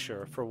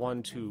pressure for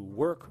one to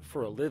work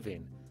for a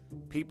living,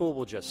 people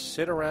will just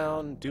sit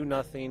around, do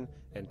nothing,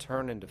 and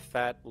turn into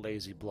fat,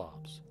 lazy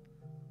blobs.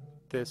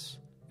 This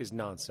is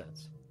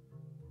nonsense.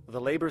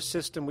 The labor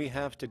system we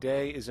have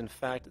today is in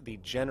fact the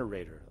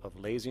generator of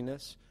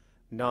laziness,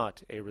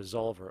 not a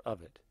resolver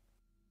of it.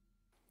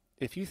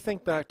 If you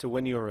think back to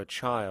when you were a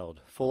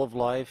child, full of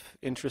life,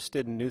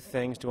 interested in new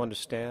things to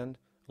understand,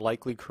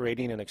 likely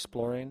creating and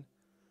exploring,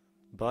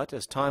 but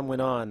as time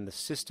went on, the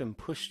system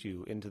pushed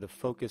you into the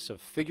focus of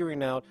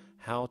figuring out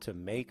how to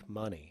make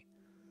money.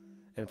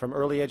 And from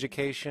early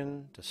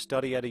education to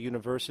study at a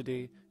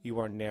university, you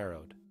are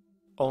narrowed,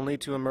 only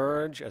to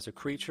emerge as a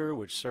creature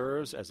which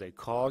serves as a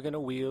cog in a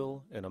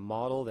wheel in a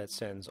model that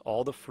sends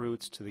all the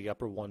fruits to the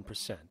upper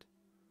 1%.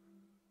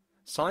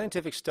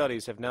 Scientific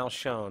studies have now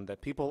shown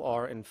that people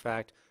are, in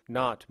fact,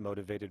 not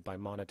motivated by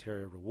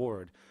monetary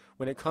reward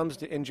when it comes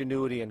to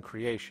ingenuity and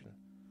creation.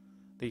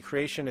 The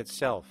creation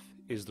itself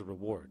is the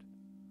reward.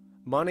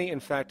 Money, in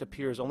fact,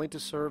 appears only to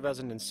serve as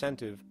an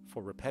incentive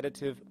for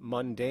repetitive,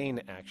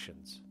 mundane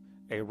actions,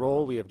 a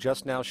role we have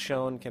just now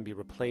shown can be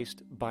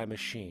replaced by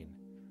machine.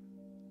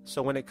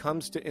 So when it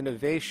comes to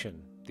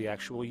innovation, the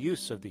actual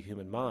use of the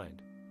human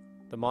mind,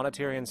 the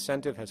monetary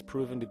incentive has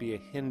proven to be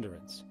a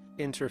hindrance,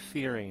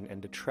 interfering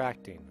and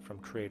detracting from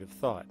creative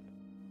thought.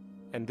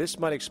 And this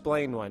might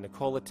explain why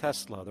Nikola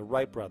Tesla, the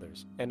Wright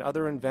brothers, and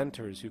other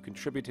inventors who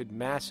contributed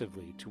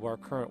massively to our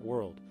current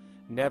world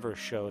never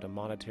showed a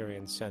monetary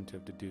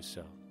incentive to do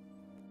so.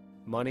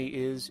 Money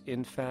is,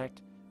 in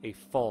fact, a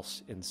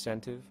false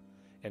incentive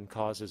and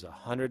causes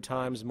 100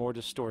 times more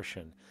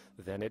distortion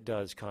than it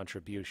does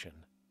contribution.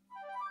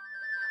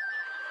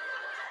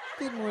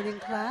 Good morning,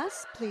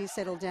 class. Please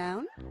settle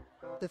down.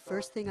 The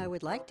first thing I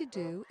would like to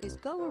do is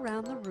go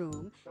around the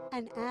room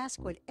and ask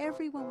what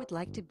everyone would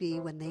like to be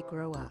when they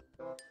grow up.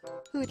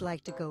 Who'd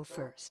like to go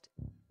first?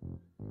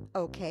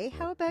 Okay,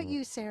 how about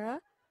you,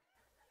 Sarah?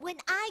 When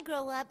I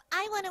grow up,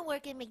 I want to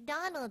work at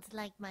McDonald's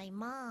like my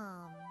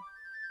mom.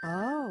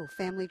 Oh,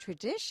 family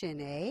tradition,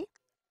 eh?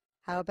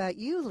 How about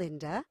you,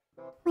 Linda?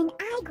 When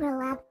I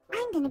grow up,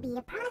 I'm going to be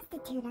a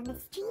prostitute on the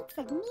streets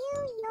of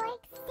New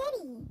York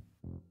City.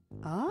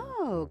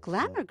 Oh,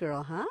 glamour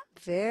girl, huh?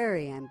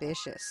 Very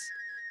ambitious.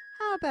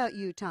 How about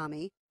you,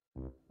 Tommy?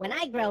 When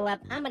I grow up,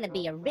 I'm going to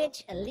be a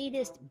rich,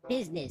 elitist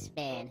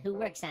businessman who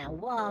works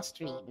on Wall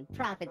Street and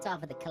profits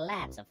off of the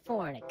collapse of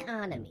foreign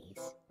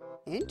economies.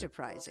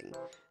 Enterprising,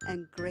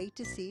 and great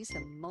to see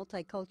some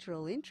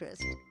multicultural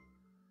interest.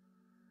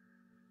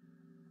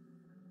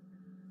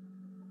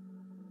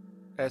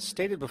 As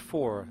stated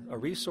before, a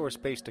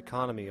resource-based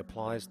economy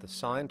applies the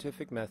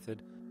scientific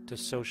method to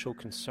social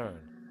concern,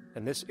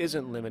 and this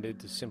isn't limited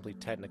to simply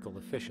technical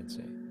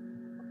efficiency.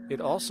 It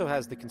also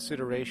has the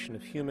consideration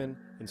of human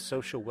and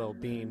social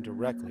well-being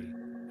directly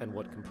and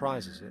what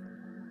comprises it.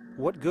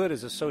 What good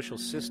is a social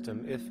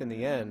system if, in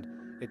the end,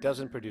 it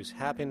doesn't produce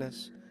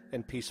happiness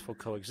and peaceful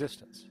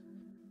coexistence?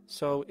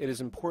 So it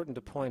is important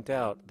to point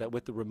out that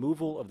with the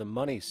removal of the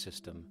money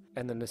system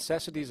and the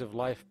necessities of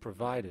life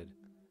provided,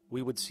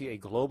 we would see a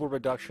global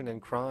reduction in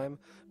crime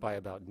by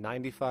about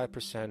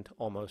 95%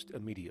 almost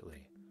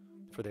immediately,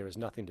 for there is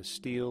nothing to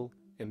steal,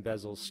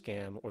 embezzle,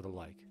 scam, or the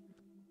like.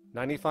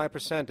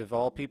 95% of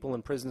all people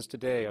in prisons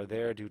today are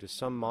there due to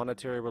some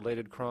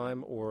monetary-related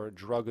crime or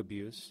drug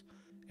abuse,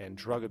 and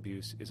drug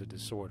abuse is a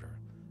disorder,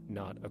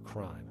 not a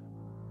crime.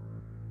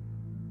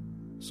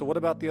 So what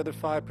about the other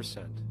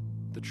 5%,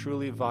 the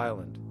truly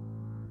violent,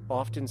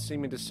 often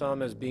seeming to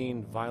some as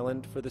being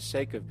violent for the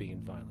sake of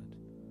being violent?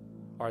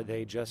 Are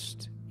they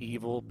just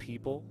evil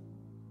people?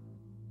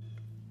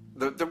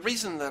 The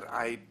reason that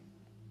I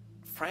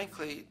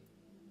frankly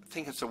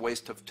think it's a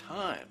waste of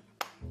time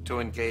to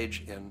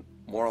engage in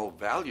moral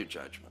value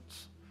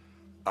judgments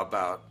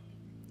about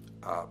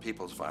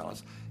people's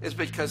violence is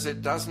because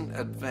it doesn't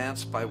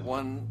advance by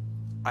one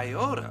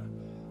iota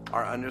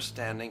our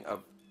understanding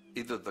of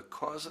either the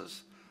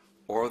causes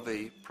or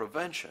the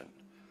prevention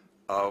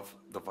of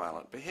the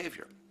violent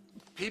behavior.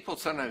 People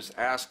sometimes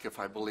ask if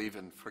I believe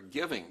in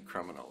forgiving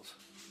criminals.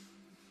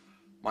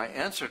 My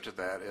answer to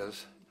that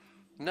is,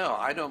 no,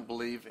 I don't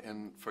believe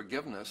in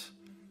forgiveness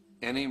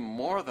any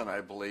more than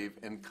I believe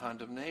in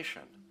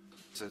condemnation.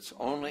 It's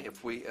only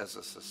if we as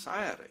a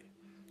society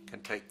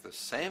can take the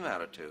same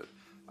attitude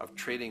of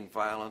treating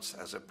violence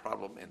as a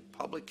problem in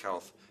public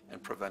health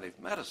and preventive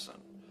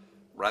medicine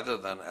rather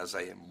than as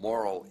a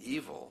moral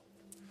evil.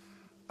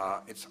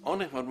 It's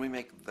only when we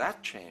make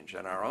that change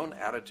in our own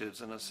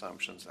attitudes and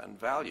assumptions and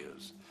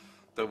values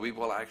that we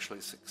will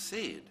actually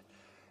succeed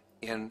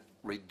in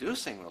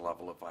reducing the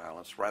level of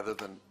violence rather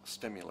than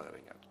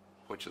stimulating it,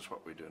 which is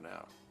what we do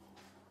now.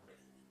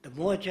 The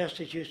more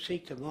justice you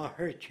seek, the more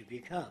hurt you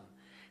become,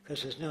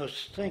 because there's no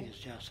such thing as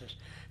justice.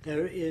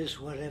 There is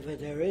whatever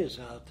there is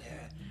out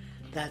there.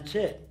 That's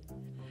it.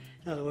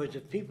 In other words,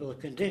 if people are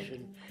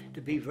conditioned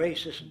to be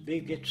racist and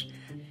bigots,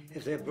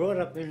 if they're brought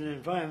up in an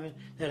environment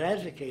that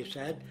advocates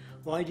that,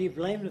 why do you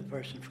blame the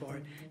person for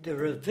it?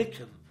 They're a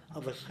victim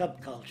of a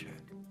subculture.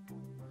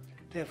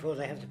 Therefore,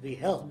 they have to be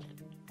helped.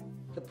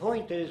 The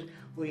point is,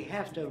 we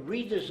have to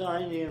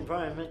redesign the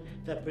environment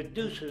that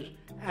produces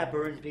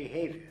aberrant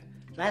behavior.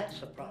 That's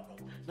the problem,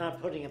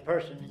 not putting a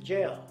person in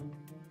jail.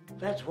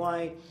 That's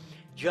why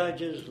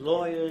judges,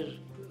 lawyers,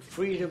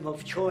 freedom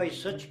of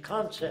choice, such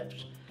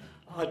concepts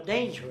are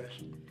dangerous,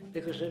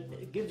 because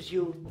it gives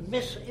you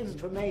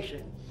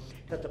misinformation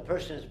that the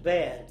person is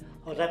bad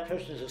or that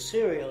person is a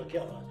serial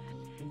killer.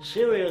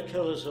 Serial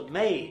killers are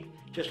made,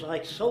 just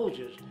like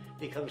soldiers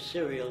become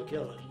serial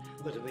killers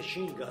with a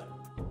machine gun.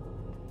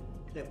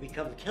 They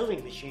become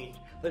killing machines,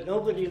 but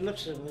nobody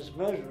looks at them as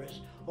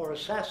murderers or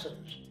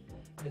assassins,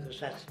 because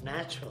that's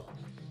natural.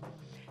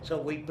 So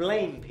we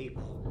blame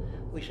people.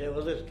 We say,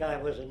 well, this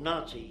guy was a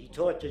Nazi, he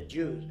tortured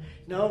Jews.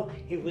 No,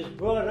 he was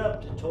brought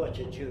up to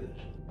torture Jews.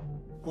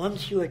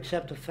 Once you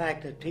accept the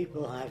fact that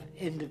people have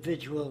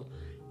individual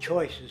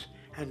choices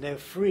and they're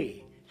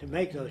free to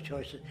make those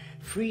choices,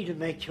 free to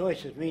make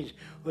choices means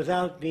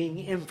without being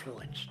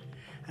influenced.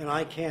 And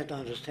I can't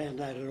understand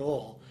that at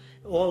all.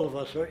 All of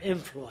us are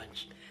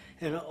influenced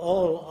in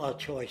all our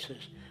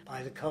choices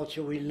by the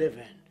culture we live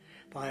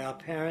in, by our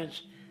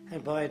parents,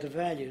 and by the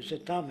values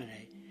that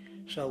dominate.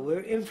 So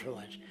we're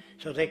influenced.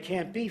 So there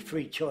can't be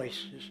free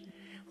choices.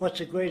 What's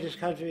the greatest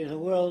country in the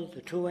world?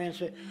 The true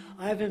answer,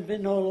 I haven't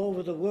been all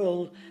over the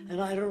world,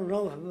 and I don't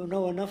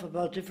know enough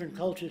about different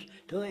cultures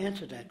to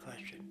answer that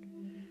question.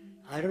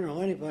 I don't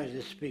know anybody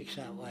that speaks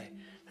that way.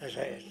 They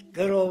say,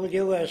 good old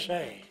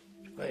USA,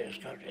 the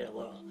greatest country in the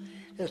world.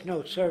 There's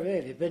no survey.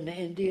 Have you been to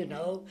India?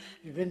 No.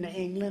 Have you been to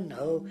England?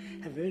 No.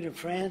 Have you been to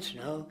France?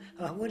 No.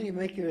 What do you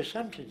make your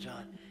assumptions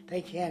on?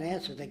 They can't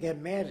answer. They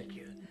get mad at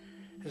you.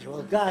 They say,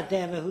 well,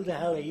 goddamn it, who the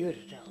hell are you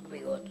to tell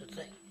me what to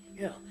think?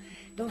 You know,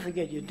 don't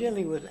forget, you're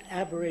dealing with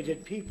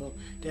aberrated people.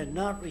 They're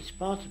not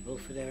responsible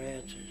for their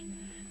answers.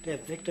 They're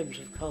victims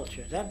of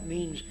culture. That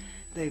means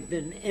they've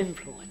been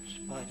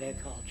influenced by their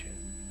culture.